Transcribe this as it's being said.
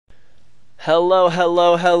Hello,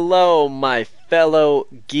 hello, hello, my fellow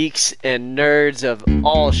geeks and nerds of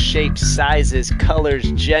all shapes, sizes,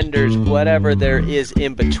 colors, genders, whatever there is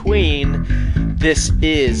in between. This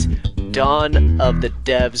is Dawn of the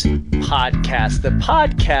Devs podcast, the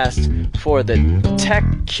podcast for the tech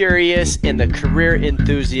curious and the career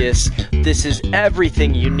enthusiasts. This is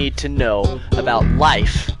everything you need to know about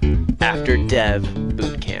life after Dev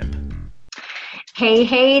Bootcamp.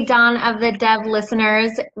 Hey, Dawn of the Dev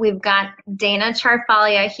listeners. We've got Dayna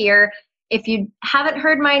Charfalia here. If you haven't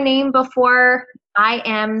heard my name before, I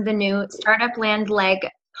am the new Startup Land Leg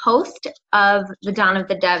host of the Dawn of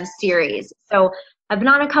the Dev series. So I've been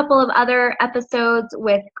on a couple of other episodes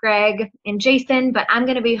with Greg and Jason, but I'm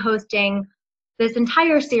going to be hosting this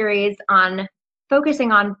entire series on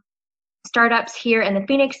focusing on startups here in the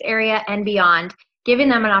Phoenix area and beyond, giving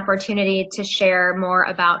them an opportunity to share more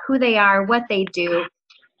about who they are, what they do,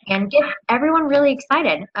 and get everyone really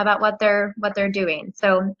excited about what they're doing.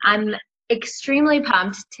 So I'm extremely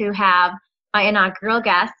pumped to have my inaugural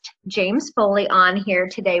guest, James Foley, on here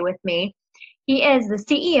today with me. He is the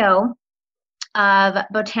CEO of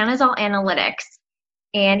Botanisol Analytics,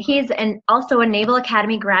 and he's also a Naval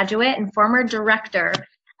Academy graduate and former director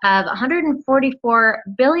of $144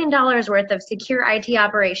 billion worth of secure IT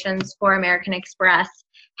operations for American Express,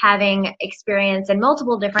 having experience in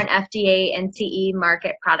multiple different FDA and CE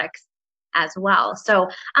market products as well. So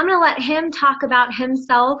I'm going to let him talk about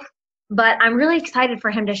himself, but I'm really excited for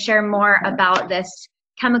him to share more about this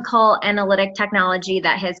chemical analytic technology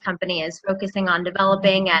that his company is focusing on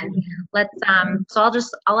developing. And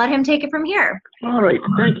I'll let him take it from here. All right.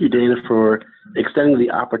 Thank you, Dayna, for extending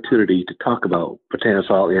the opportunity to talk about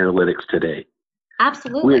Botanisol Analytics today.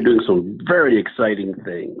 Absolutely. We are doing some very exciting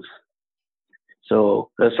things.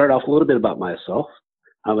 So let's start off a little bit about myself.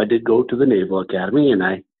 I did go to the Naval Academy, and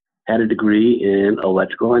I had a degree in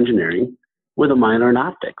electrical engineering with a minor in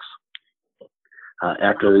optics.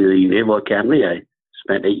 After the Naval Academy, I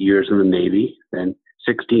spent 8 years in the Navy, then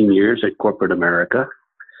 16 years at corporate America,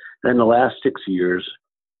 then the last 6 years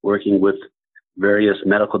working with various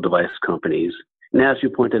medical device companies. And as you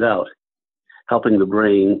pointed out, helping to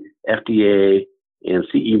bring FDA and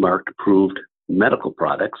CE mark approved medical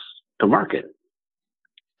products to market.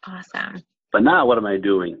 Awesome. But now what am I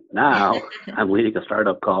doing? Now I'm leading a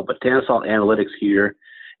startup called Botanisol Analytics here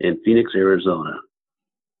in Phoenix, Arizona,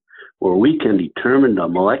 where we can determine the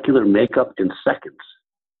molecular makeup in seconds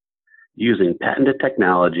using patented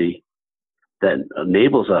technology that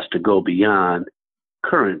enables us to go beyond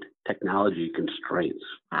current technology constraints.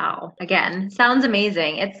 Wow. Again, sounds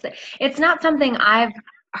amazing. It's not something I've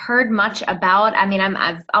heard much about. I mean,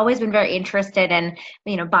 I've always been very interested in,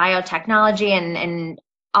 biotechnology and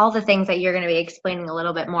all the things that you're going to be explaining a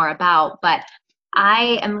little bit more about, but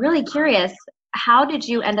I am really curious, how did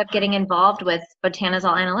you end up getting involved with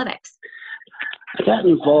Botanisol Analytics? I got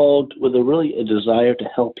involved with a desire to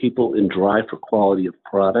help people and drive for quality of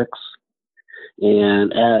products.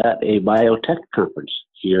 And at a biotech conference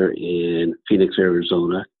here in Phoenix,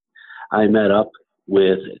 Arizona, I met up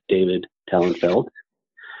with David Tellenfeld,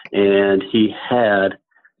 and he had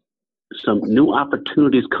some new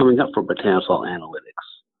opportunities coming up for Botanisol Analytics.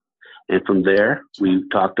 And from there, we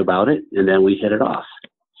talked about it, and then we hit it off.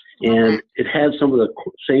 And it had some of the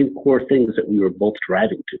same core things that we were both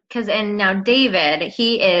driving to. And now David,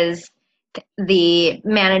 he is the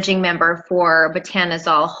managing member for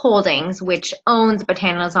Botanisol Holdings, which owns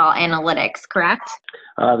Botanisol Analytics, correct?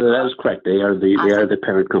 That is correct. They are the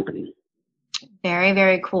parent company. Very,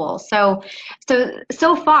 very cool. So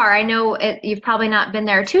far, I know you've probably not been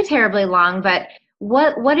there too terribly long, but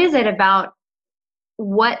what is it about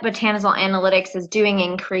what Botanisol Analytics is doing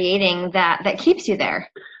and creating that keeps you there?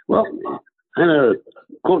 Well, I'm going to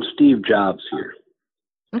quote Steve Jobs here.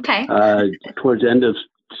 Okay. Towards the end of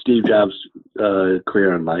Steve Jobs'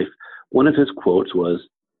 career in life, one of his quotes was,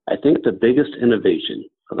 "I think the biggest innovation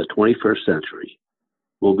of the 21st century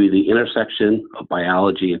will be the intersection of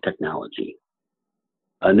biology and technology.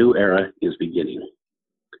 A new era is beginning."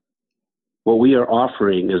 What we are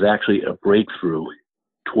offering is actually a breakthrough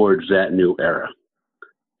towards that new era.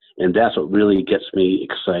 And that's what really gets me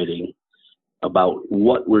exciting about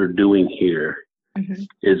what we're doing here,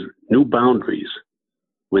 is new boundaries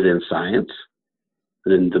within science,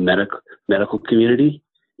 within the medical community,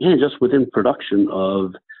 and just within production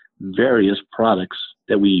of various products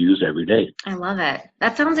that we use every day. I love it.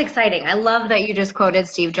 That sounds exciting. I love that you just quoted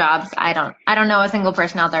Steve Jobs. I don't know a single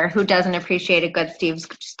person out there who doesn't appreciate a good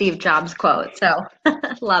Steve Jobs quote. So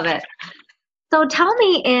love it. So tell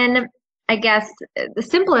me in, I guess, the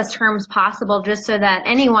simplest terms possible, just so that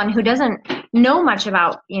anyone who doesn't know much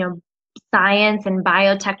about, science and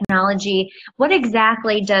biotechnology. What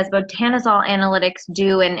exactly does Botanisol Analytics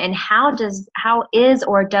do, and how does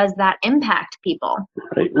that impact people?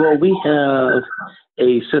 Right. Well, we have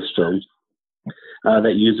a system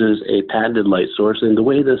that uses a patented light source, and the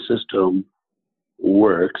way the system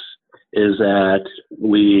works is that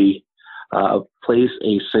we place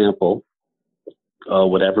a sample,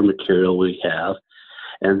 whatever material we have,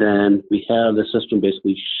 and then we have the system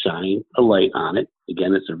basically shine a light on it.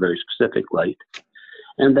 Again, it's a very specific light.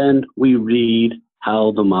 And then we read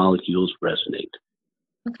how the molecules resonate.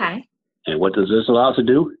 Okay. And what does this allow us to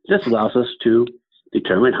do? This allows us to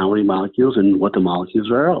determine how many molecules and what the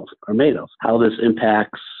molecules are made of, how this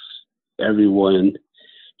impacts everyone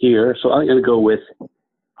here. So I'm going to go with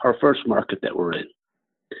our first market that we're in.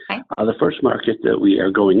 Okay. The first market that we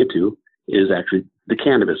are going into is actually the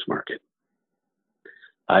cannabis market.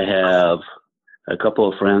 I have a couple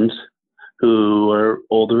of friends who are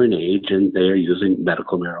older in age and they are using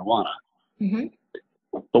medical marijuana. Mm-hmm.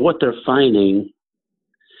 But what they're finding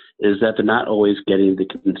is that they're not always getting the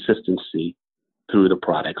consistency through the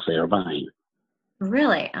products they are buying.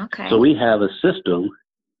 Really? Okay. So we have a system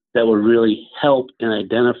that will really help in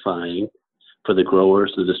identifying for the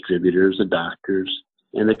growers, the distributors, the doctors,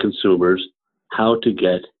 and the consumers how to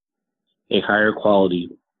get a higher quality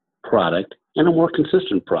product and a more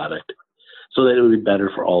consistent product so that it would be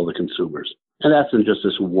better for all the consumers. And that's in just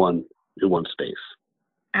this one space.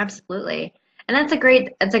 Absolutely. And that's a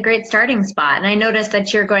great starting spot. And I noticed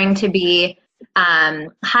that you're going to be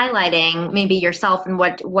highlighting maybe yourself and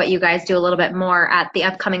what you guys do a little bit more at the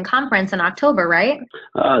upcoming conference in October, right?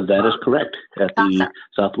 That is correct. At the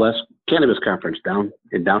Southwest Cannabis Conference down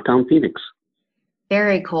in downtown Phoenix.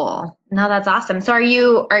 Very cool. No, that's awesome. So are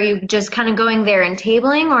you just kind of going there and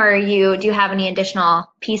tabling, or do you have any additional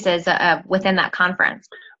pieces within that conference?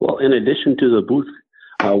 Well, in addition to the booth,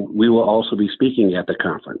 we will also be speaking at the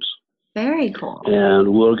conference. Very cool.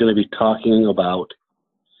 And we're going to be talking about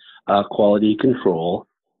quality control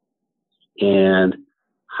and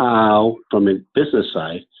how, from a business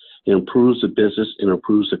side, it improves the business and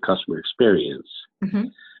improves the customer experience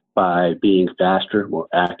by being faster, more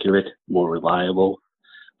accurate, more reliable,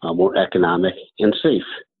 more economic, and safe.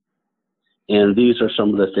 And these are some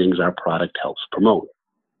of the things our product helps promote.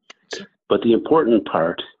 But the important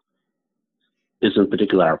part is in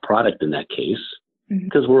particular our product in that case,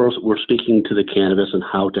 because we're speaking to the cannabis and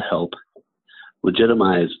how to help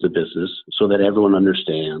legitimize the business so that everyone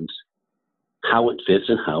understands how it fits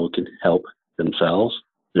and how it can help themselves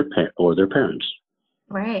or their parents.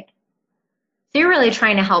 Right. So you're really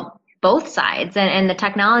trying to help both sides, and the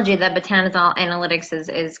technology that Botanisol Analytics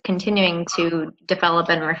is continuing to develop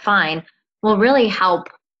and refine will really help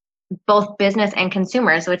both business and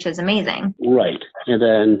consumers, which is amazing. Right. And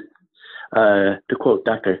then to quote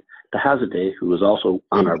Dr. Dahazadeh, who is also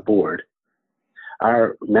on our board,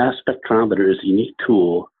 our mass spectrometer is a unique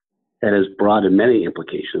tool that has broad and many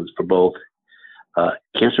implications for both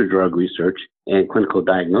cancer drug research and clinical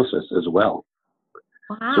diagnosis as well.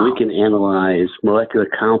 Wow. So we can analyze molecular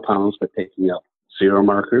compounds by picking up serum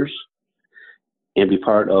markers and be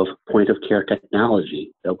part of point-of-care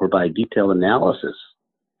technology that will provide detailed analysis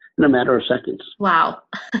in a matter of seconds. Wow.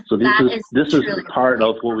 So this is part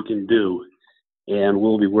of what we can do, and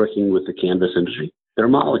we'll be working with the cannabis industry. They're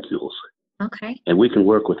molecules. Okay. And we can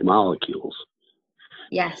work with molecules.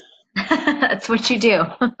 Yes, that's what you do.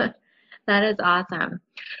 That is awesome.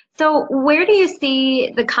 So where do you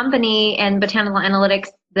see the company and Botanisol Analytics,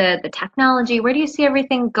 the technology, where do you see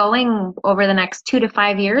everything going over the next 2 to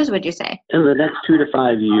 5 years, would you say? In the next 2 to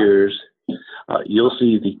 5 years, you'll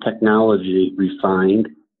see the technology refined,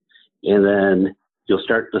 and then you'll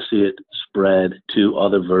start to see it spread to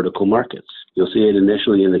other vertical markets. You'll see it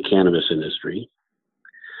initially in the cannabis industry,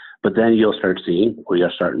 but then you'll start seeing, we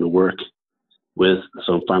are starting to work with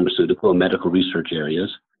some pharmaceutical and medical research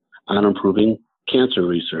areas on improving cancer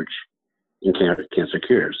research and cancer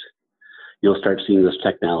cures. You'll start seeing this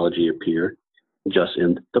technology appear just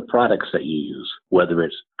in the products that you use, whether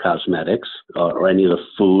it's cosmetics or any of the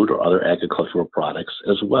food or other agricultural products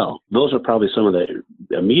as well. Those are probably some of the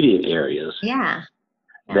immediate areas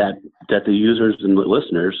that the users and the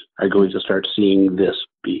listeners are going to start seeing this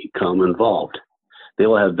become involved. They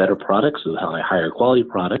will have better products, and higher quality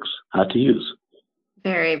products to use.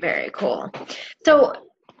 Very, very cool. So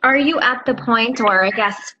are you at the point, or I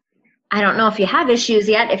guess, I don't know if you have issues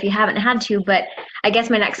yet, if you haven't had to, but I guess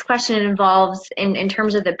my next question involves in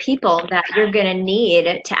terms of the people that you're going to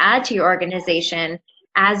need to add to your organization.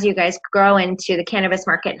 as you guys grow into the cannabis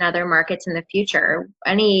market and other markets in the future?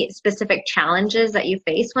 Any specific challenges that you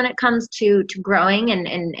face when it comes to growing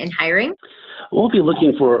and hiring? We'll be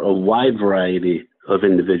looking for a wide variety of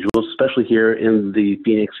individuals, especially here in the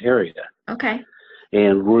Phoenix area. Okay.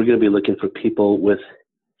 And we're going to be looking for people with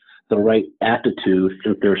the right aptitude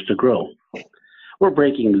and thirst to grow. We're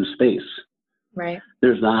breaking new space. Right.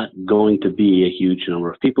 There's not going to be a huge number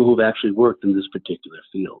of people who've actually worked in this particular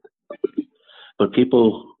field. But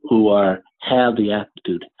people who have the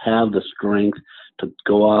aptitude, have the strength to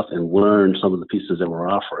go off and learn some of the pieces that we're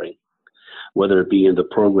offering, whether it be in the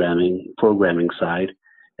programming side,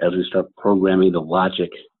 as we start programming the logic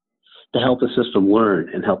to help the system learn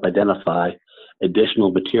and help identify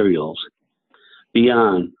additional materials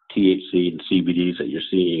beyond THC and CBDs that you're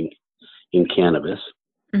seeing in cannabis,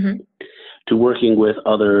 to working with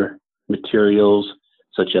other materials,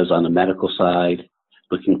 such as on the medical side,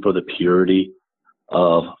 looking for the purity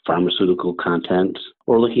of pharmaceutical contents,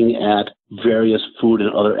 or looking at various food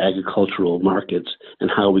and other agricultural markets and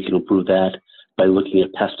how we can improve that by looking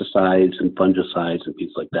at pesticides and fungicides and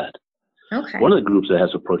things like that. Okay. One of the groups that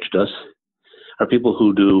has approached us are people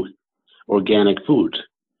who do organic foods,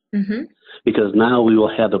 because now we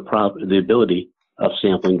will have the ability of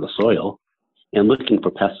sampling the soil and looking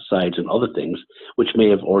for pesticides and other things which may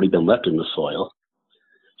have already been left in the soil,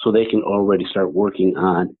 so they can already start working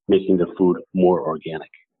on making the food more organic.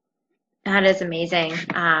 That is amazing.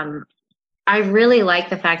 I really like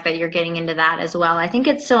the fact that you're getting into that as well. I think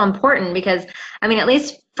it's so important because, I mean, at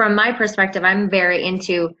least from my perspective, I'm very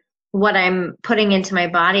into what I'm putting into my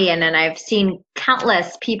body. And then I've seen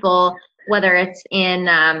countless people, whether it's in,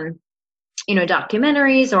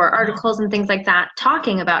 documentaries or articles and things like that,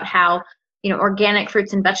 talking about how, organic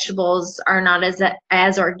fruits and vegetables are not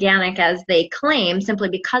as organic as they claim, simply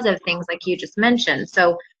because of things like you just mentioned.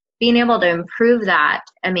 So being able to improve that,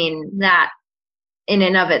 I mean, that in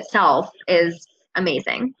and of itself is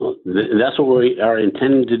amazing. Well, that's what we are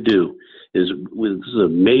intending to do. This is a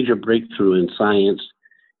major breakthrough in science,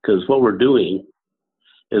 because what we're doing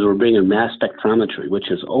is we're bringing mass spectrometry, which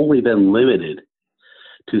has only been limited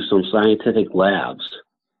to some scientific labs,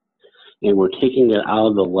 and we're taking it out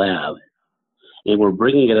of the lab and we're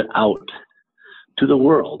bringing it out to the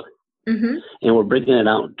world. And we're bringing it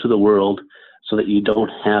out to the world so that you don't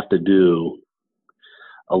have to do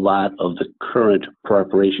a lot of the current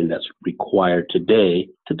preparation that's required today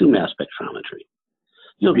to do mass spectrometry.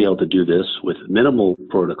 You'll be able to do this with minimal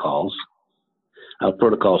protocols,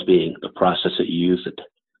 protocols being the process that you use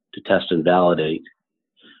to test and validate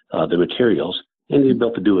the materials, and you'll be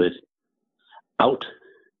able to do it out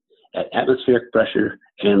at atmospheric pressure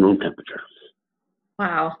and room temperature.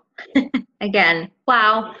 Wow. Again,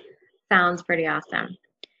 wow. Sounds pretty awesome.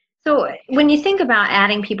 So when you think about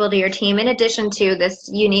adding people to your team, in addition to this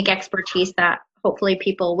unique expertise that hopefully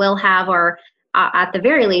people will have, or at the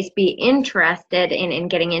very least be interested in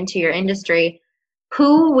getting into your industry,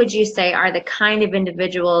 who would you say are the kind of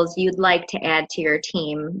individuals you'd like to add to your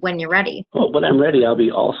team when you're ready? Well, when I'm ready, I'll be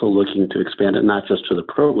also looking to expand it not just to the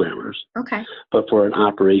programmers, but for an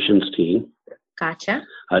operations team. Gotcha.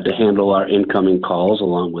 To handle our incoming calls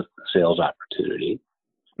along with sales opportunity.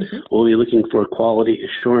 We'll be looking for quality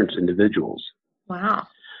assurance individuals. Wow.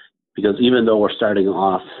 Because even though we're starting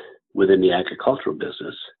off within the agricultural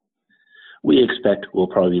business, we expect we'll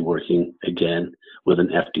probably be working again with an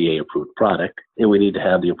FDA-approved product, and we need to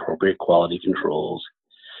have the appropriate quality controls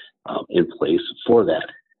in place for that.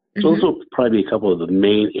 So those will probably be a couple of the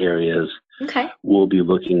main areas we'll be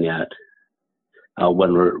looking at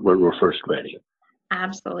when we're first ready.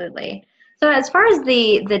 Absolutely. So as far as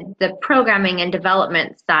the programming and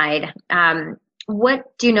development side,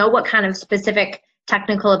 what do you know what kind of specific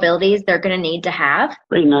technical abilities they're going to need to have?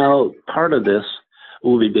 Right now, part of this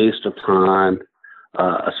will be based upon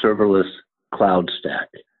a serverless cloud stack,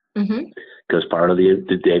 because part of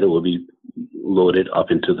the data will be loaded up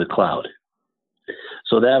into the cloud.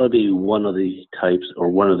 So that'll be one of the types, or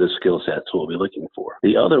one of the skill sets we'll be looking for.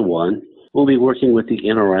 The other one, we'll be working with the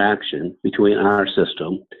interaction between our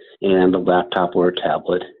system and the laptop or a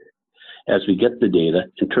tablet as we get the data,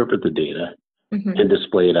 interpret the data, and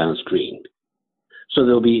display it on screen. So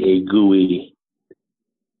there'll be a GUI,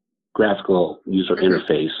 graphical user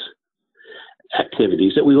interface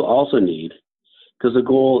activities that we will also need, because the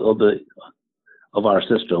goal of our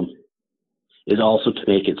system is also to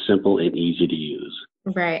make it simple and easy to use.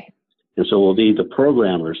 Right. And so we'll need the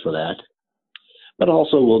programmers for that, but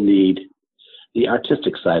also we'll need the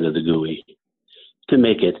artistic side of the GUI to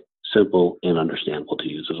make it simple and understandable to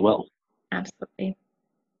use as well. Absolutely.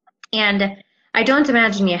 And I don't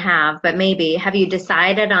imagine you have, but maybe. Have you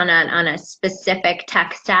decided on a specific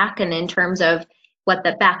tech stack and in terms of what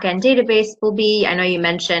the backend database will be? I know you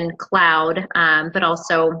mentioned cloud, but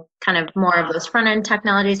also kind of more of those front end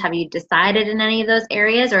technologies. Have you decided in any of those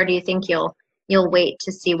areas, or do you think you'll wait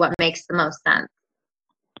to see what makes the most sense?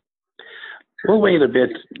 We'll wait a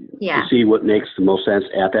bit Yeah. to see what makes the most sense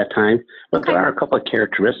at that time, but Okay. there are a couple of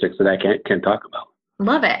characteristics that I can talk about.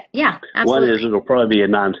 Love it. Yeah, One absolutely. is it'll probably be a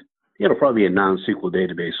non-SQL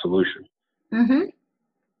database solution. Mm-hmm.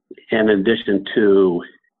 And in addition to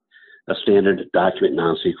a standard document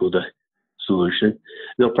non-SQL solution,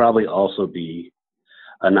 there'll probably also be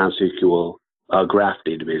a non-SQL graph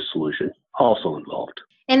database solution also involved.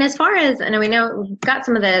 And as far as, and we know we've got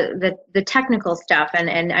some of the technical stuff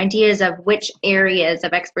and ideas of which areas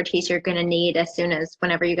of expertise you're going to need as soon as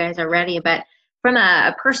whenever you guys are ready, but from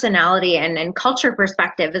a personality and culture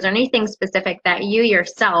perspective, is there anything specific that you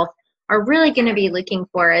yourself are really going to be looking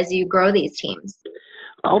for as you grow these teams?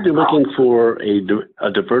 I'll be looking for a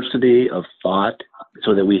diversity of thought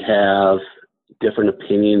so that we have different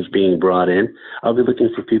opinions being brought in. I'll be looking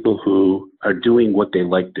for people who are doing what they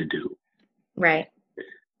like to do. Right.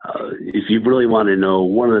 If you really want to know,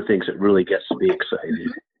 one of the things that really gets me excited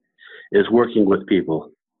is working with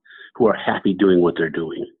people who are happy doing what they're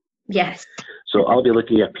doing. Yes. So I'll be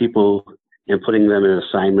looking at people and putting them in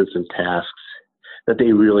assignments and tasks that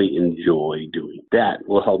they really enjoy doing. That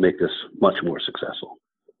will help make this much more successful.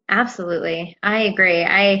 Absolutely. I agree.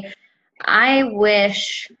 I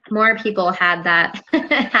wish more people had that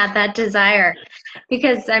had that desire,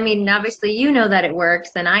 because I mean, obviously you know that it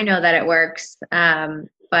works and I know that it works.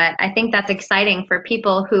 But I think that's exciting for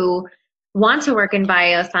people who want to work in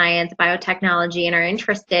bioscience, biotechnology, and are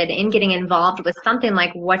interested in getting involved with something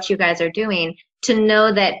like what you guys are doing, to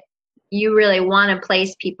know that you really want to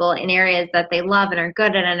place people in areas that they love and are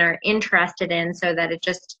good at and are interested in, so that it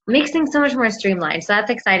just makes things so much more streamlined. So that's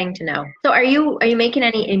exciting to know. So are you making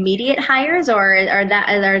any immediate hires, or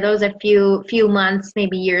are those a few months,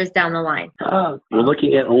 maybe years down the line? We're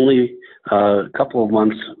looking at only a couple of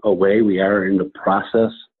months away. We are in the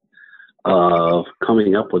process of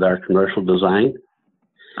coming up with our commercial design.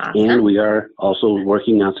 Awesome. And we are also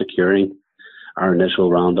working on securing our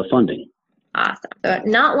initial round of funding. Awesome. So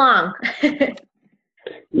not long.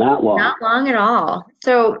 Not long. Not long at all.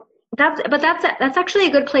 So that's actually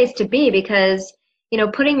a good place to be, because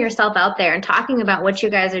putting yourself out there and talking about what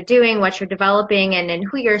you guys are doing, what you're developing, and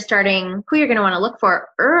who you're going to want to look for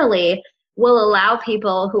early will allow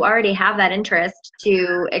people who already have that interest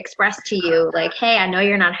to express to you, like, hey, I know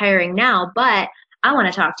you're not hiring now, but I want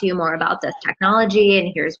to talk to you more about this technology, and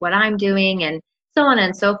here's what I'm doing, and so on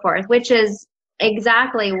and so forth, which is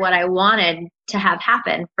exactly what I wanted to have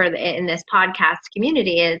happen in this podcast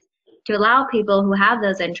community, is to allow people who have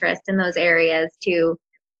those interests in those areas to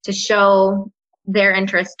show their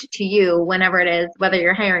interest to you whenever it is, whether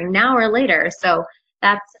you're hiring now or later. So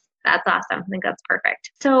that's awesome. I think that's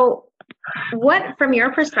perfect. So what, from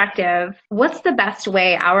your perspective, what's the best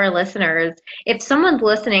way our listeners, if someone's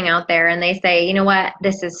listening out there and they say, you know what,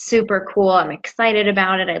 this is super cool, I'm excited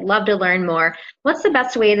about it, I'd love to learn more, what's the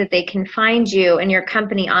best way that they can find you and your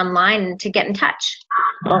company online to get in touch?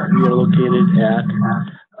 We are located at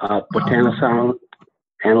Botanisol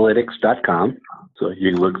Analytics.com. So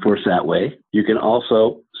you can look for us that way. You can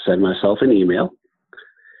also send myself an email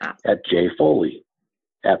at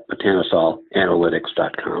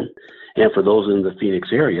jfoley@BotanisolAnalytics.com. And for those in the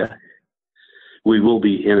Phoenix area, we will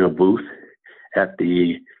be in a booth at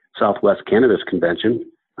the Southwest Cannabis Convention,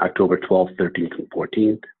 October 12th, 13th, and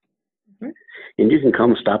 14th. Mm-hmm. And you can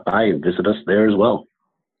come stop by and visit us there as well.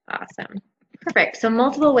 Awesome. Perfect. So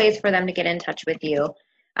multiple ways for them to get in touch with you,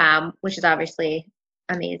 which is obviously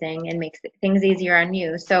amazing and makes things easier on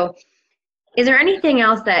you. So is there anything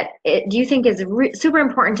else that do you think is super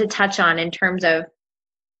important to touch on in terms of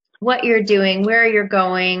what you're doing, where you're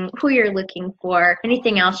going, who you're looking for,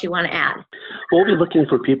 anything else you want to add? We'll be looking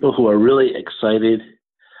for people who are really excited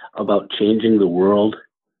about changing the world.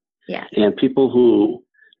 Yes. And people who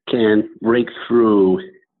can break through,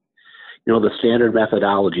 the standard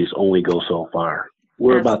methodologies only go so far.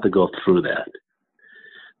 We're about to go through that.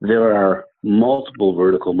 There are multiple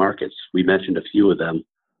vertical markets. We mentioned a few of them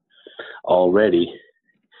already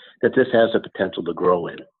that this has the potential to grow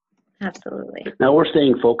in. Absolutely. Now we're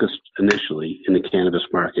staying focused initially in the cannabis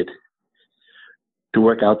market to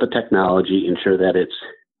work out the technology, ensure that it's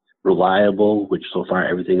reliable, which so far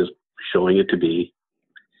everything is showing it to be,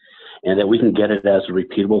 and that we can get it as a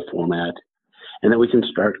repeatable format, and that we can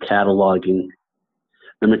start cataloging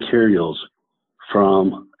the materials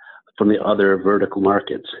from the other vertical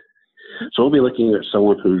markets. So we'll be looking at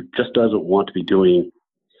someone who just doesn't want to be doing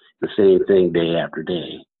the same thing day after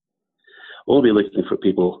day. We'll be looking for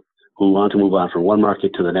people who want to move on from one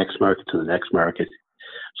market to the next market to the next market,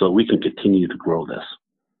 so that we can continue to grow this.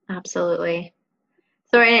 Absolutely.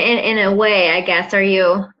 So in a way, I guess, are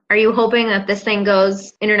you hoping that this thing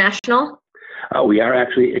goes international? We are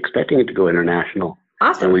actually expecting it to go international.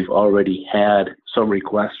 Awesome. And we've already had some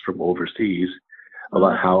requests from overseas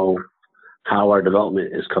about how our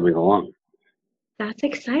development is coming along. That's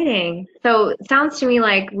exciting. So it sounds to me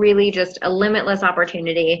like really just a limitless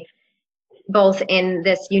opportunity, both in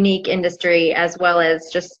this unique industry as well as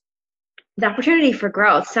just the opportunity for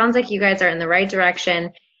growth. Sounds like you guys are in the right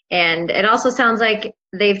direction. And it also sounds like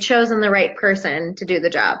they've chosen the right person to do the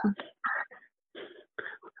job.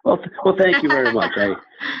 Well, thank you very much.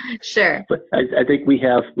 Sure. But I think we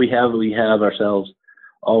have ourselves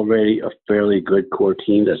already a fairly good core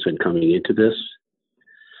team that's been coming into this.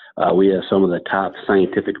 We have some of the top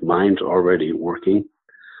scientific minds already working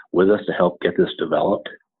with us to help get this developed.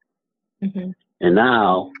 Mm-hmm. And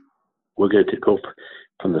now we're going to go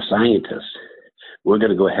from the scientists. We're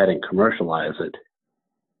going to go ahead and commercialize it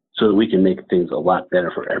so that we can make things a lot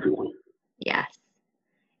better for everyone. Yes.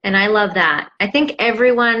 And I love that. I think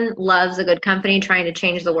everyone loves a good company trying to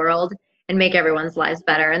change the world and make everyone's lives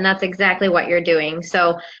better. And that's exactly what you're doing.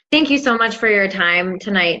 So thank you so much for your time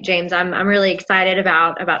tonight, James. I'm really excited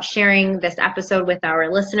about sharing this episode with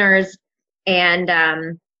our listeners. And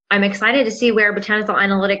I'm excited to see where Botanisol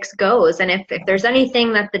Analytics goes. And if there's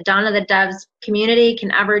anything that the Dawn of the Doves community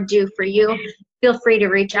can ever do for you, feel free to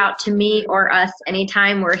reach out to me or us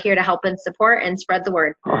anytime. We're here to help and support and spread the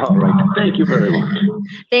word. All right. Thank you very much.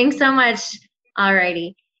 Thanks so much. All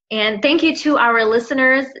righty. And thank you to our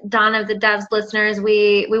listeners, Dawn of the Doves listeners.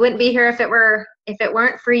 We wouldn't be here if it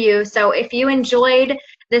weren't for you. So if you enjoyed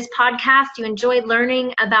this podcast, you enjoyed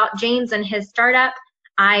learning about James and his startup,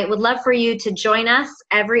 I would love for you to join us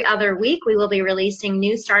every other week. We will be releasing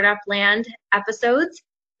new Startup Land episodes.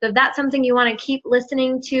 So if that's something you want to keep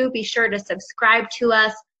listening to, be sure to subscribe to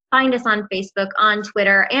us. Find us on Facebook, on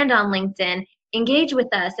Twitter, and on LinkedIn. Engage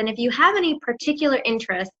with us. And if you have any particular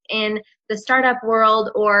interest in the startup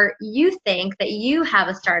world, or you think that you have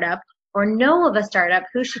a startup or know of a startup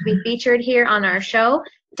who should be featured here on our show,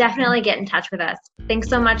 definitely get in touch with us. Thanks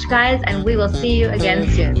so much, guys, and we will see you again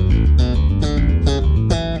soon.